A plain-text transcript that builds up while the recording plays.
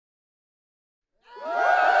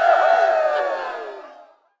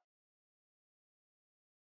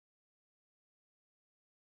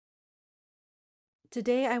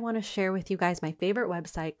Today, I want to share with you guys my favorite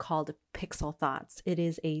website called Pixel Thoughts. It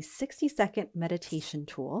is a 60-second meditation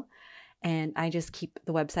tool, and I just keep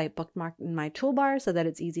the website bookmarked in my toolbar so that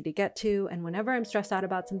it's easy to get to. And whenever I'm stressed out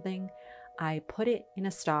about something, I put it in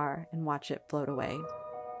a star and watch it float away.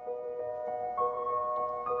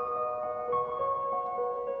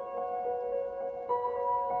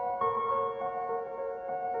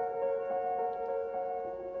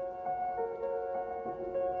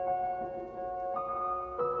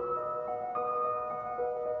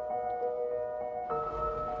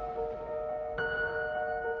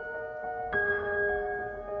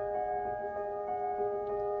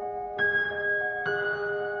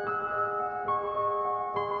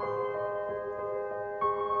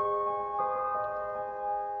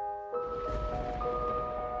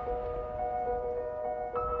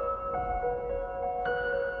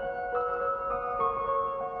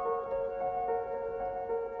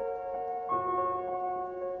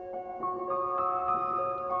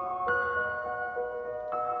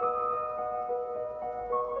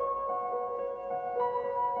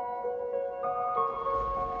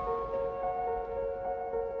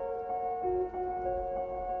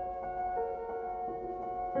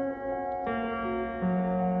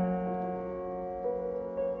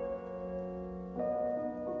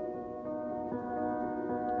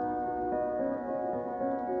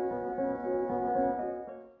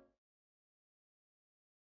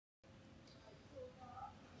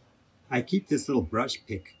 I keep this little brush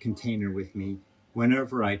pick container with me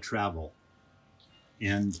whenever I travel.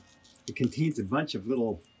 And it contains a bunch of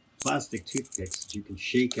little plastic toothpicks that you can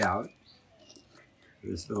shake out.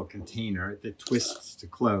 This little container that twists to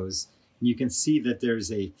close. And you can see that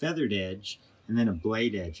there's a feathered edge and then a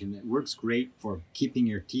blade edge. And it works great for keeping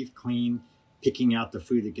your teeth clean, picking out the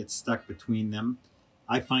food that gets stuck between them.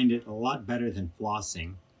 I find it a lot better than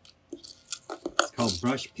flossing. It's called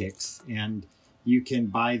BrushPicks, and you can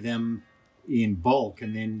buy them in bulk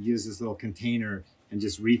and then use this little container and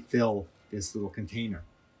just refill this little container.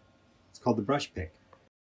 It's called the BrushPick.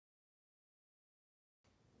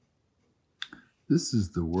 This is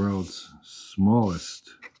the world's smallest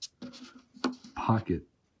pocket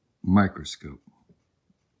microscope.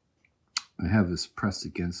 I have this pressed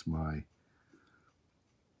against my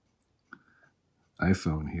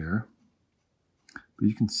iPhone here, but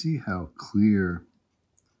you can see how clear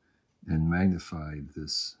and magnified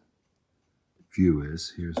this view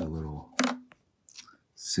is. Here's a little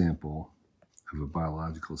sample of a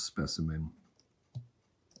biological specimen,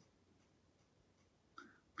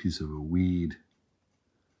 piece of a weed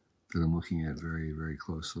that I'm looking at very, very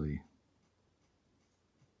closely.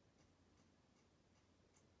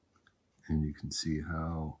 And you can see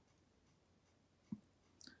how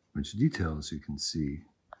much details you can see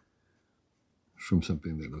from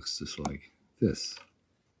something that looks just like this.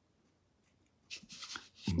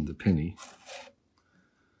 And the penny.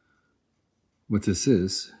 What this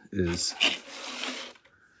is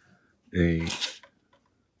a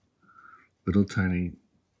little tiny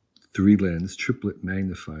 3-lens triplet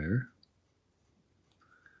magnifier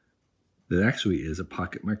that actually is a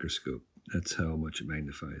pocket microscope. That's how much it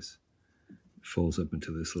magnifies. It folds up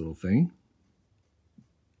into this little thing.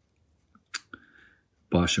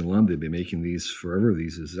 Bosch and Lund, they've been making these forever.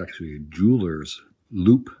 These is actually a jeweler's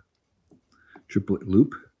loupe, triplet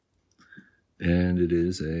loupe, and it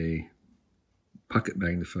is a pocket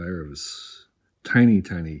magnifier of a tiny,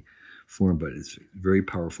 tiny form, but it's very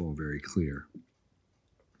powerful and very clear.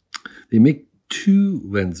 They make 2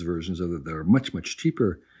 lens versions of it that are much, much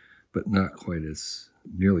cheaper, but not quite as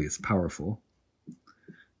nearly as powerful.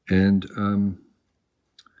 And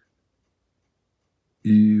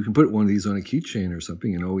you can put one of these on a keychain or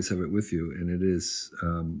something and always have it with you, and it is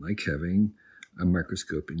like having a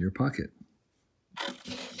microscope in your pocket.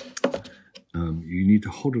 You need to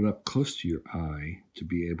hold it up close to your eye to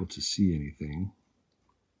be able to see anything.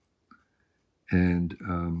 And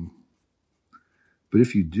but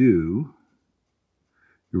if you do,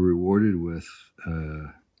 you're rewarded with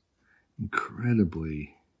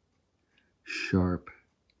incredibly sharp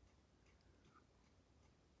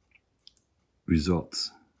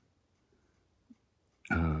results.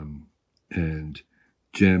 And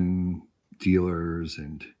gem dealers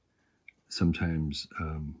and sometimes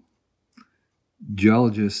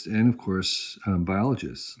geologists and, of course,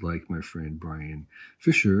 biologists like my friend Brian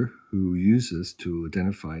Fisher, who uses to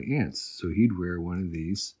identify ants. So he'd wear one of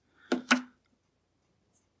these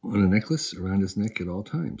on a necklace around his neck at all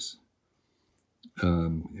times.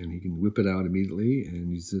 And he can whip it out immediately and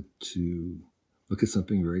use it to look at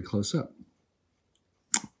something very close up.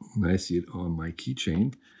 And I see it on my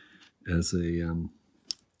keychain as a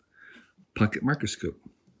pocket microscope,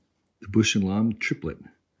 the Bush & Lomb Triplet.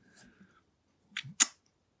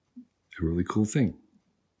 A really cool thing.